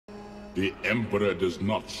The Emperor does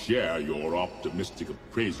not share your optimistic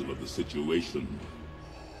appraisal of the situation.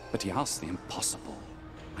 But he asked the impossible.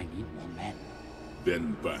 I need more men.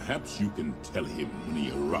 Then perhaps you can tell him when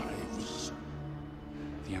he arrives.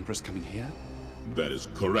 The Emperor's coming here? That is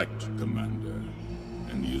correct, Commander.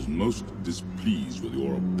 And he is most displeased with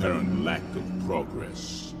your apparent lack of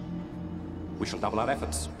progress. We shall double our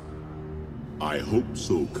efforts. I hope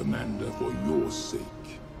so, Commander, for your sake.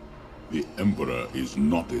 The Emperor is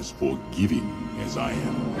not as forgiving as I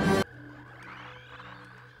am.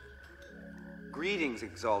 Greetings,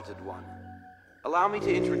 Exalted One. Allow me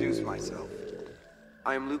to introduce myself.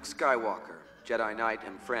 I am Luke Skywalker, Jedi Knight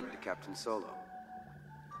and friend to Captain Solo.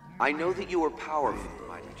 I know that you are powerful,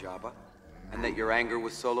 mighty Jabba, and that your anger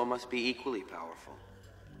with Solo must be equally powerful.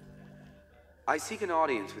 I seek an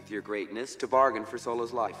audience with your greatness to bargain for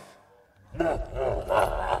Solo's life.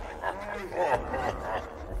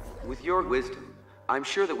 With your wisdom, I'm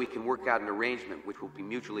sure that we can work out an arrangement which will be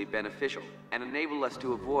mutually beneficial and enable us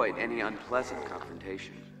to avoid any unpleasant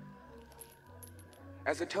confrontation.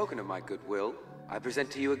 As a token of my goodwill, I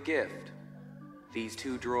present to you a gift. These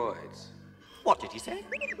two droids. What did he say?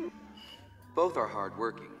 Both are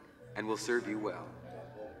hardworking and will serve you well.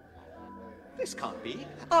 This can't be.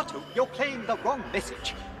 Artu, you're playing the wrong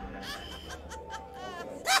message.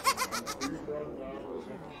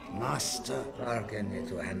 Master bargained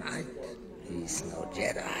into a knight. He's no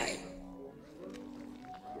Jedi.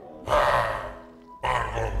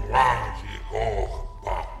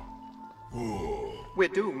 We're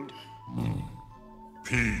doomed.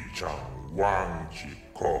 Pichang Wangchi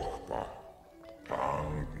Kochpa.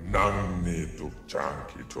 Pang Nangni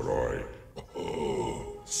Dukchanki Troy.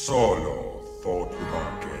 Solo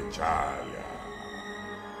Thotumake Chaya.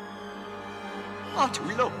 Artu,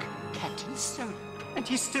 look. Captain Solo. And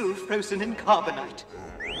he's still frozen in carbonite.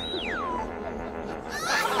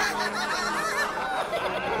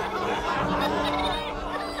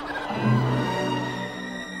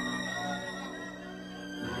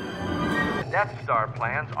 Death Star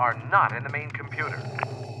plans are not in the main computer.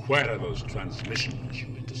 Where are those transmissions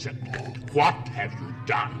you intercepted? What have you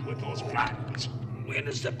done with those plans? We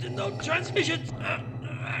intercepted no transmissions.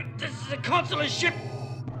 This is a consular ship.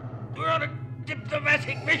 We're on a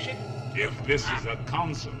diplomatic mission. If this is a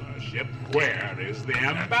consular ship, where is the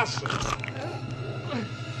ambassador?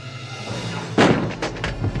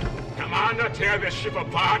 Commander, tear this ship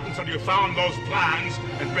apart until you found those plans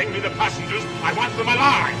and bring me the passengers. I want them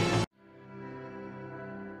alive!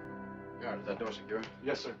 Guard, is that door secure?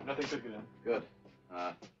 Yes, sir. Nothing could get in. Good.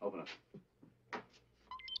 Open it.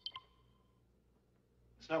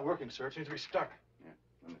 It's not working, sir. It seems to be stuck. Yeah,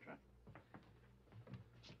 let me try.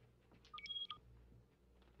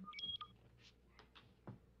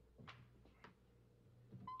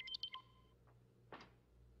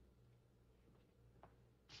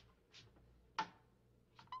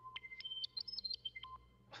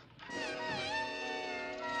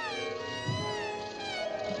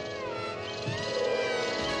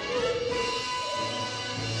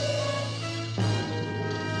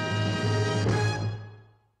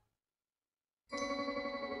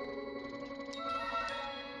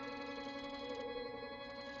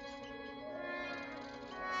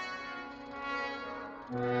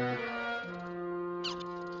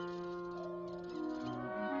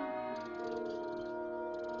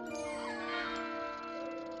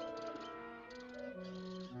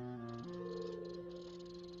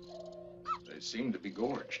 They seem to be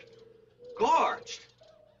gorged. Gorged?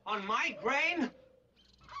 On my grain?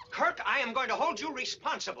 Kirk, I am going to hold you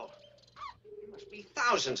responsible. There must be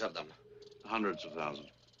thousands of them. Hundreds of thousands.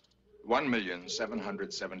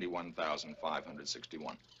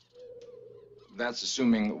 1,771,561. That's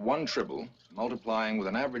assuming one tribble, multiplying with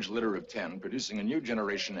an average litter of 10, producing a new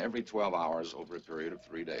generation every 12 hours over a period of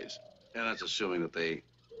 3 days. And that's assuming that they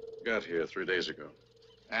got here 3 days ago.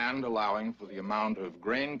 And allowing for the amount of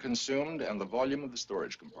grain consumed and the volume of the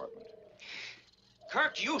storage compartment.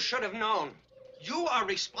 Kirk, you should have known. You are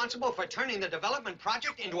responsible for turning the development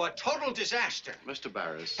project into a total disaster. Mr.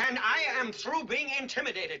 Barris. And I am through being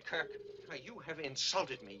intimidated, Kirk. You have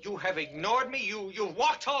insulted me. You have ignored me. You've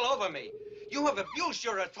walked all over me. You have abused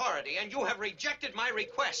your authority, and you have rejected my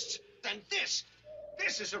requests. And this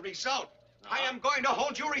is a result. I am going to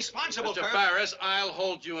hold you responsible, Mr. Kirk. Barris, I'll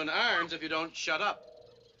hold you in irons if you don't shut up.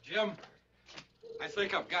 Jim, I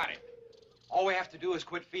think I've got it. All we have to do is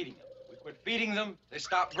quit feeding them. We quit feeding them, they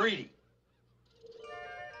stop breeding.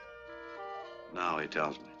 Now he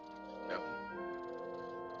tells me. Yep.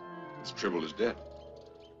 This tribble is dead.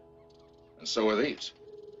 And so are these.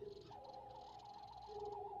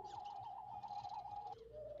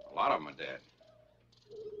 A lot of them are dead.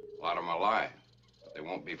 A lot lot of them alive, but they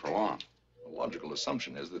won't be for long. The logical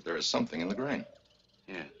assumption is that there is something in the grain.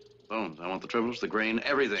 Yeah, bones. I want the tribbles, the grain,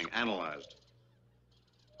 everything analyzed.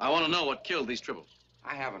 I want to know what killed these tribbles.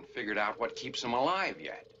 I haven't figured out what keeps them alive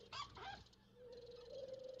yet.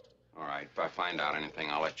 All right, if I find out anything,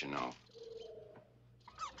 I'll let you know.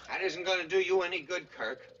 That isn't going to do you any good,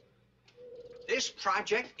 Kirk. This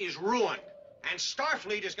project is ruined, and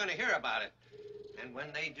Starfleet is going to hear about it. And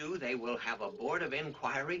when they do, they will have a board of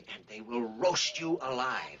inquiry, and they will roast you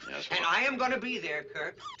alive. Yes, and I am going to be there,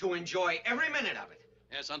 Kirk, to enjoy every minute of it.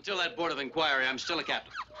 Yes, until that board of inquiry, I'm still a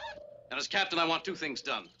captain. And as captain, I want two things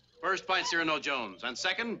done. First, find Cyrano Jones. And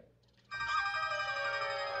second,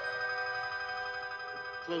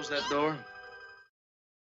 close that door.